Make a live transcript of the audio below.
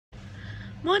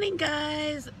Morning,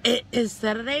 guys. It is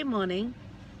Saturday morning.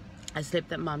 I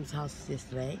slept at Mum's house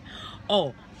yesterday.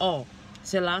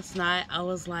 So last night I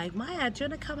was like, Maya, do you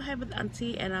want to come home with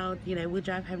Auntie and we'll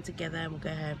drive home together and we'll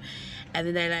go home. And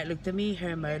then they looked at me, her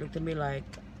and Mo looked at me like,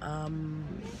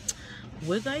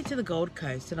 we're going to the Gold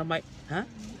Coast. And I'm like, huh?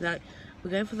 They're like,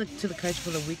 we're going to the coast for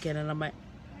the weekend. And I'm like,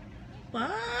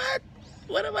 what?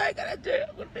 What am I gonna do?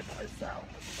 I'm gonna be by myself.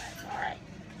 Like, all right.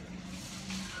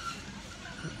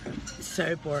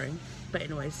 So boring, but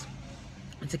anyways,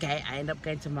 it's okay. I end up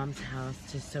going to Mum's house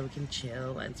just so we can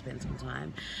chill and spend some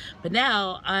time. But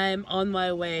now I'm on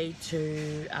my way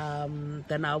to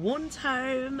the Nawun's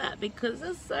home because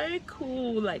it's so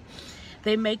cool. Like,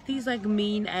 they make these like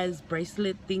mean as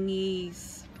bracelet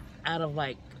thingies out of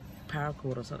like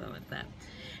paracord or something like that.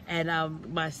 And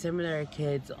my seminary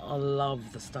kids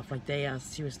love the stuff. Like, they are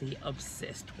seriously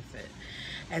obsessed with it.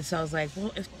 And so I was like,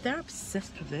 well, if they're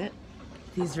obsessed with it,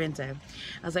 he's Renzo.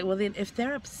 I was like, well then, if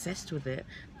they're obsessed with it,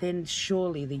 then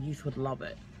surely the youth would love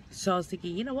it. So I was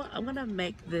thinking, you know what? I'm gonna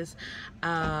make this.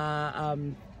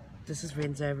 This is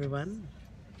Renzo, everyone.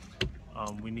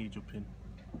 We need your pin.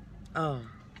 Oh.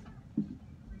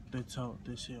 They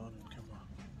see it on camera.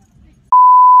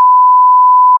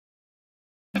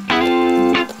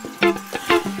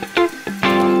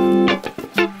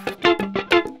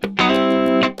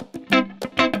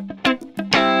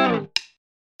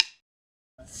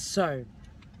 So,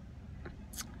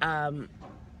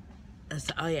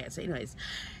 so anyways,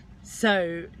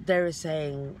 so they were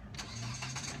saying,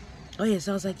 so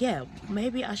I was like, yeah,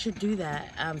 maybe I should do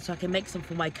that, so I can make some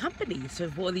for my company, so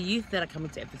for the youth that are coming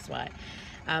to FSY,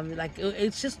 like,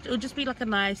 it'll just be like a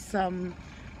nice,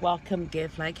 welcome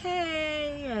gift, like,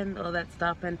 hey, and all that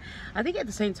stuff. And I think at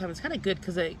the same time, it's kind of good,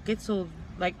 because it gets all,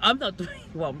 like, I'm not doing,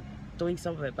 well, I'm doing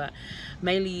some of it, but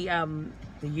mainly,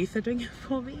 the youth are doing it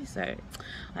for me. So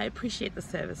I appreciate the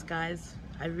service, guys.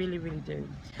 I really, really do.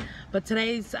 But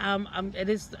today's it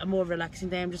is a more relaxing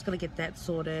day. I'm just gonna get that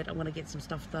sorted. I'm gonna get some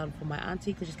stuff done for my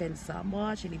auntie because she's going to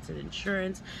Samoa. She needs an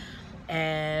insurance,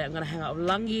 and I'm gonna hang out with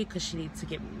Langi because she needs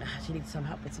some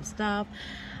help with some stuff,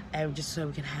 and just so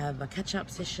we can have a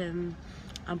catch-up session.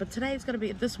 But today is gonna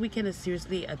be, this weekend is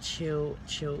seriously a chill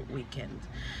weekend.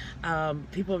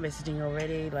 People are messaging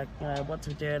already, like, what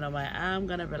to do, and I'm like, I'm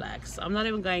gonna relax. I'm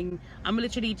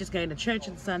literally just going to church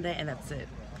on Sunday, and that's it.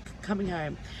 Coming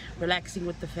home, relaxing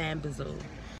with the fam bizzle.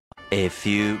 A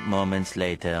few moments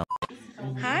later.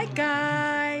 Hi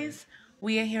guys,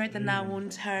 we are here at the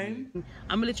Nawun's home.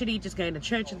 I'm literally just going to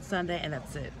church on Sunday, and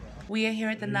that's it. We are here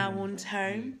at the Nawun's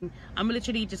home. I'm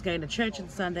literally just going to church on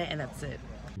Sunday, and that's it.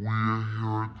 We are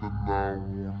here at the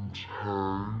Nawun's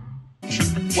home.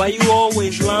 Why you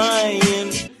always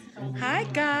lying? Hi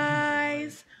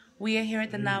guys, we are here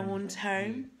at the Nawun's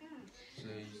home.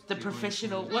 The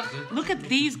professional. What? Look at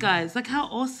these guys. Look how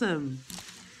awesome.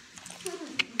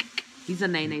 These are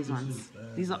Nene's ones.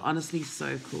 These are honestly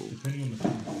so cool.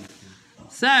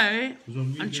 So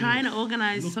I'm trying to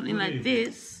organize something like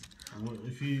this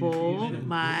for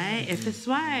my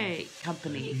FSY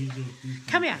company.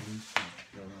 Come here.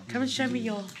 Come and show me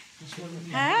your.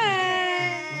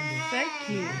 Hi. Thank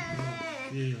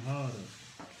you.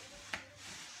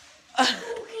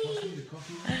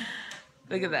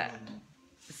 Look at that.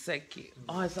 It's so cute.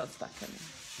 Oh, it's not stuck on me.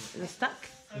 Is it stuck?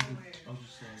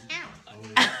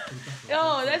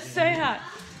 Oh, that's so hard.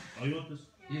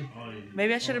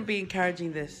 Maybe I shouldn't be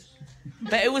encouraging this.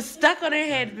 But it was stuck on her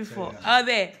head before. Oh,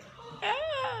 there.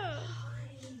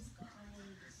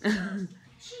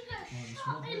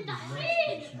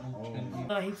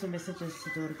 Oh, heaps of messages to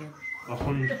do it again.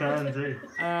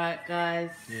 Alright,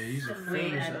 guys. Yeah, he's a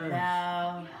we are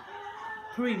now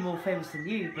probably more famous than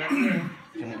you, but yeah.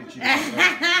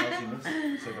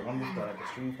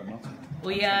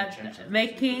 We are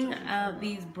making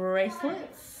these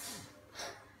bracelets.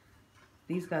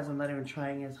 These guys are not even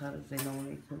trying as hard as they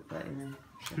normally could, but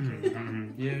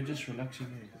Yeah, just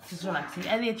relaxing. Just relaxing.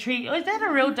 And the tree. Oh, is that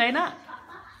a real donut?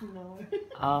 No.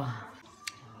 Oh.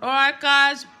 Alright,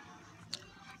 guys.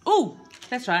 Oh,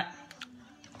 that's right.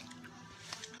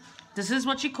 This is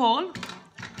what you call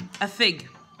a fig.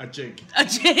 A jig. A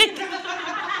jig.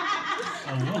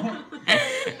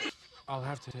 I'll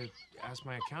have to ask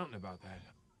my accountant about that.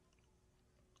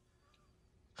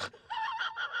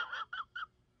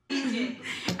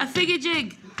 A figgy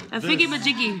jig. A figgy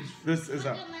majiggy. This is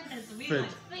a fid.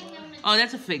 Oh,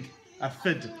 that's a fig. A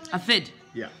fid. A fid.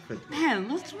 Yeah, fid. Man,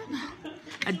 what's wrong?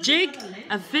 A jig,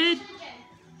 a fid,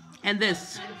 and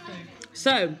this.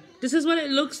 So, this is what it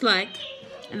looks like.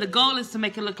 And the goal is to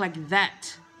make it look like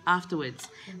that afterwards.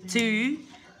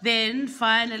 Then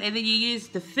you use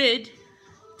the fid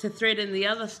to thread in the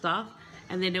other stuff,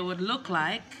 and then it would look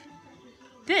like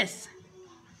this.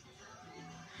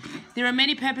 There are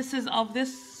many purposes of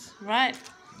this, right?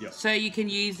 Yep. So you can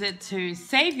use it to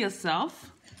save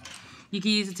yourself. You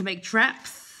can use it to make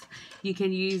traps. You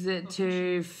can use it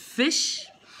to fish.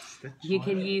 You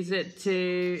can use it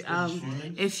to,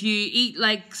 if you eat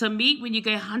like some meat when you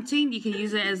go hunting, you can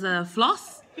use it as a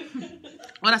floss.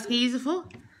 What else can you use it for?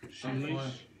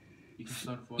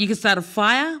 You can start a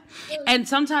fire. And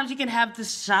sometimes you can have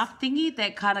this sharp thingy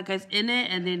that kind of goes in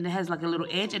it, and then it has like a little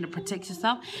edge and it protects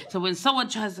yourself. So when someone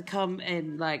tries to come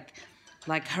and like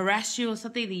harass you or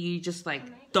something, then you just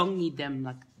like dongy them,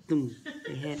 like boom,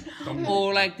 their head.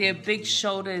 Or like their big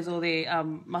shoulders or their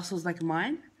muscles like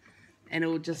mine. And it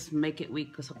will just make it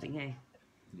weak or something, hey?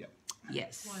 Yeah.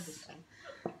 Yes.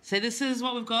 So this is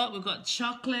what we've got. We've got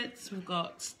chocolates, we've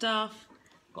got stuff,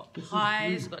 we've got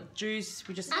pies, we've got juice.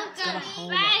 We just got a whole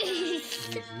lot.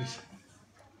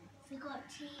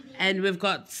 And we've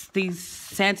got these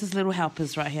Santa's little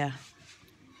helpers right here.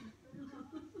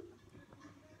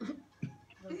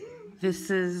 This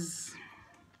is,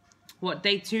 what,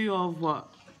 day 2 of what?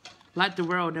 Light the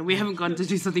world, and we haven't gone to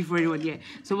do something for anyone yet.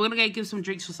 So we're gonna go give some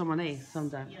drinks for someone, eh?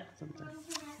 Sometime.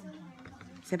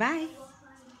 Say bye.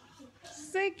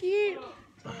 So cute.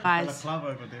 Guys,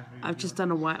 I've just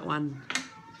done a white one,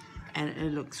 and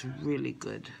it looks really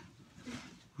good.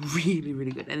 Really,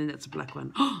 really good. And then that's a black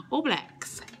one. All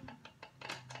blacks.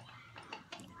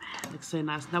 Looks so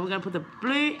nice. Now we're gonna put the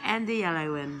blue and the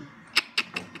yellow in.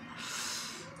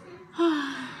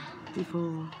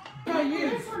 Before.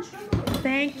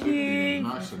 Thank you.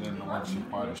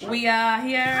 We are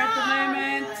here at the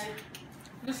moment,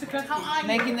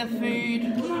 making the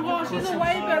food. Oh my gosh, it's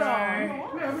way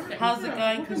better. How's it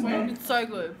going, Kristen? It's so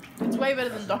good. It's way better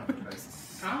than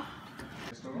Domino's. Huh?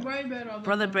 Way better.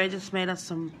 Brother Bray just made us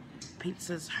some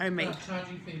pizzas, homemade.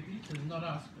 Charging for your pizzas, not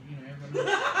us, but you know,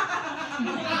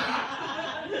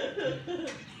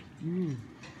 everyone.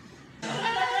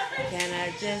 Can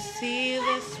I just see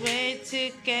this way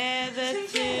together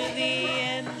to the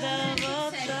end of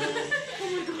all time?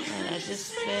 And I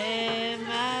just spend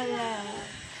my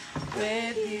life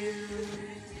with you.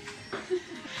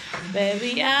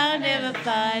 Baby, I'll never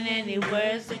find any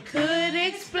words that could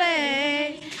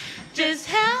explain just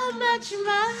how much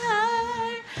my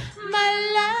heart, my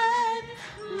life,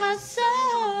 my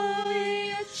soul,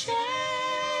 you change.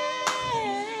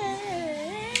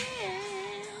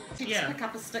 Yeah. Pick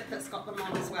up a stick that's got them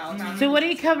on as well. So what are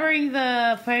you covering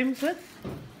the foams with?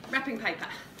 Wrapping paper.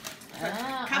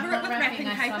 Ah, Cover it with wrapping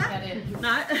paper.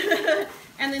 No.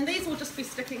 And then these will just be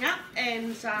sticking up,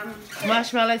 and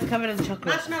Marshmallows covered in chocolate.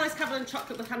 marshmallows covered in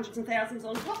chocolate with hundreds and thousands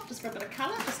on top, just for a bit of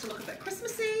colour, just to look a bit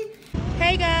Christmassy.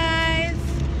 Hey guys!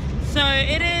 So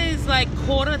it is like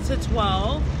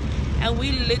 11:45, and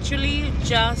we literally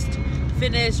just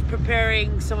finished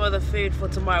preparing some of the food for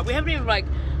tomorrow. We haven't even like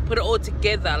put it all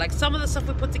together. Like some of the stuff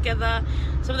we put together,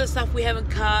 some of the stuff we haven't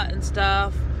cut and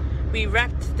stuff. We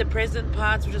wrapped the present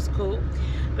parts, which is cool.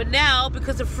 But now,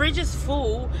 because the fridge is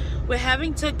full, we're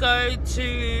having to go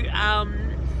to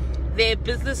their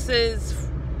businesses,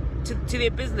 to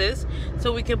their business,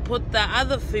 so we can put the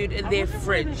other food in their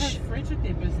fridge.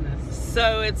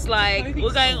 So it's like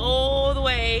we're going all the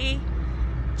way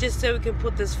just so we can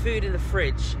put this food in the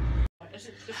fridge.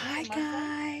 Hi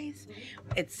guys,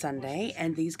 it's Sunday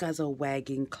and these guys are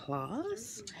wagging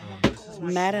class.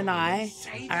 Matt and I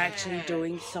are actually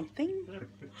doing something.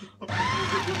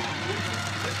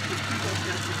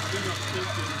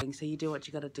 So you do what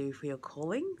you gotta do for your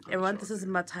calling. Everyone, this is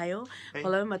Mateo.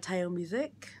 Follow Mateo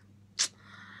Music.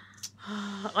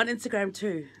 On Instagram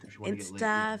too.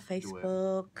 Insta,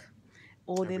 Facebook,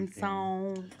 all them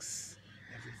songs.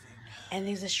 And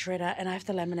there's a shredder, and I have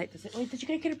to laminate this. Oh, did you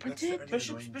go get it printed?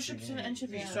 Bishop's in an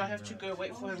interview, so I have to go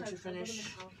wait for him to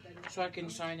finish so I can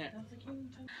sign it.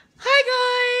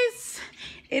 Hi guys!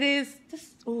 It is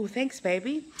this. Oh, thanks,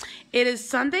 baby. It is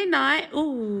Sunday night.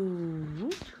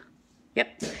 Ooh.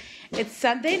 Yep. It's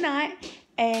Sunday night,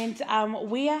 and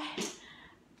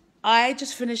I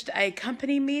just finished a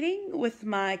company meeting with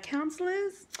my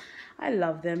counselors. I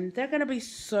love them. They're gonna be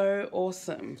so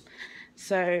awesome.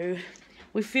 So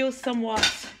we feel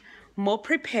somewhat more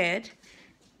prepared.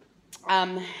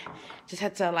 Just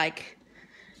had to like,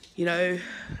 you know,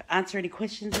 answer any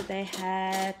questions that they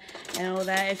had and all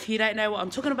that. If you don't know what I'm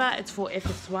talking about, it's for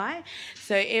FSY.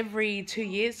 So every 2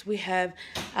 years we have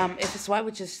FSY,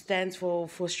 which stands for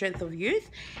Strength of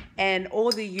Youth. And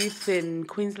all the youth in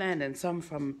Queensland and some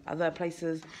from other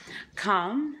places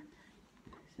come.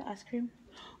 Is that ice cream?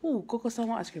 Ooh,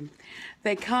 Coco-sama ice cream.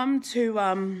 They come to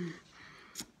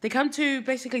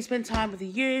basically spend time with the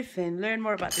youth and learn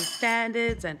more about their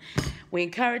standards, and we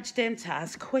encourage them to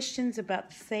ask questions about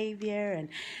the Savior and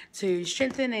to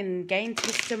strengthen and gain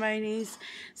testimonies.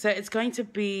 So it's going to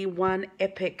be one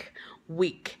epic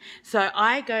week. So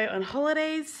I go on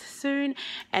holidays soon,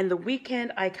 and the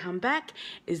weekend I come back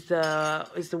is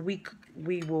the week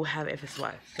we will have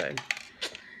FSY. So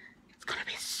it's gonna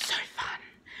be so fun.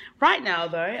 Right now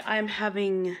though, I'm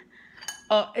having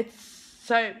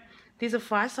there's a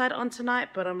fireside on tonight,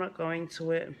 but I'm not going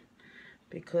to it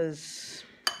because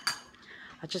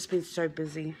I've just been so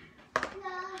busy.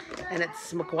 And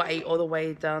it's Makwai all the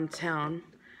way downtown,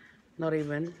 not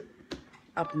even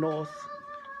up north.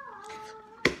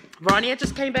 Ronnie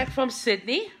just came back from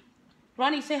Sydney.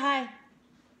 Ronnie, say hi.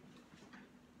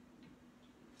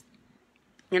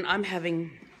 And I'm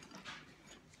having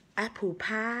apple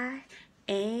pie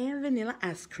and vanilla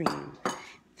ice cream.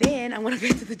 Then I'm gonna go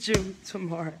to the gym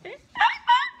tomorrow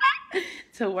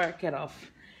to work it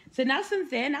off. So Nelson's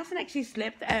there. Nelson actually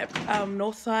slept at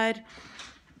Northside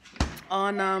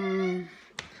on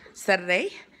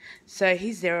Saturday. So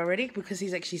he's there already because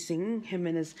he's actually singing, him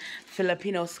and his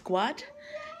Filipino squad.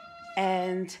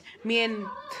 And me and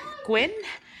Gwen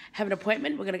have an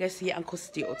appointment. We're going to go see Uncle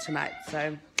Steele tonight.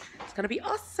 So it's going to be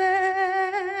awesome.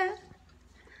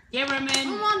 Yeah, Roman.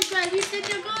 Come on, Greg. You said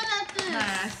you're good at this. Nah,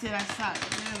 I said I suck.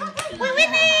 We're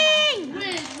winning!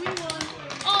 We won.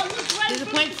 Oh, look, right. There's a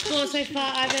point score so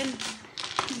far, Ivan.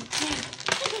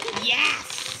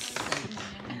 Yes!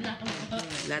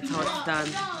 That's how it's done.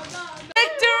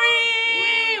 Victory!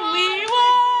 We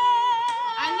won!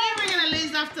 I knew we were going to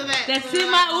lose after that. That's it,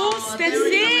 my oops. That's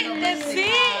it. That's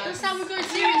it. This time we're going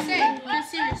serious, eh? Go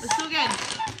serious. Let's do again. Go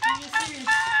serious.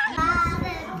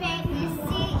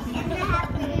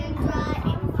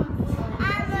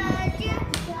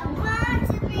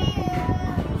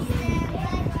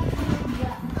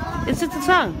 It's just a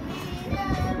song.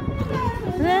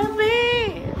 Love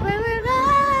me,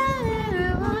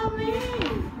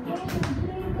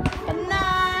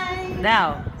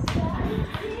 now,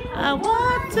 I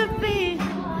want to be,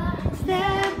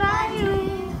 stand by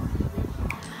you,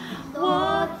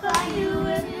 walk by you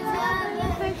in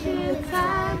the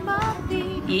time of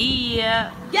need.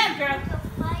 Yeah. Yeah, girl.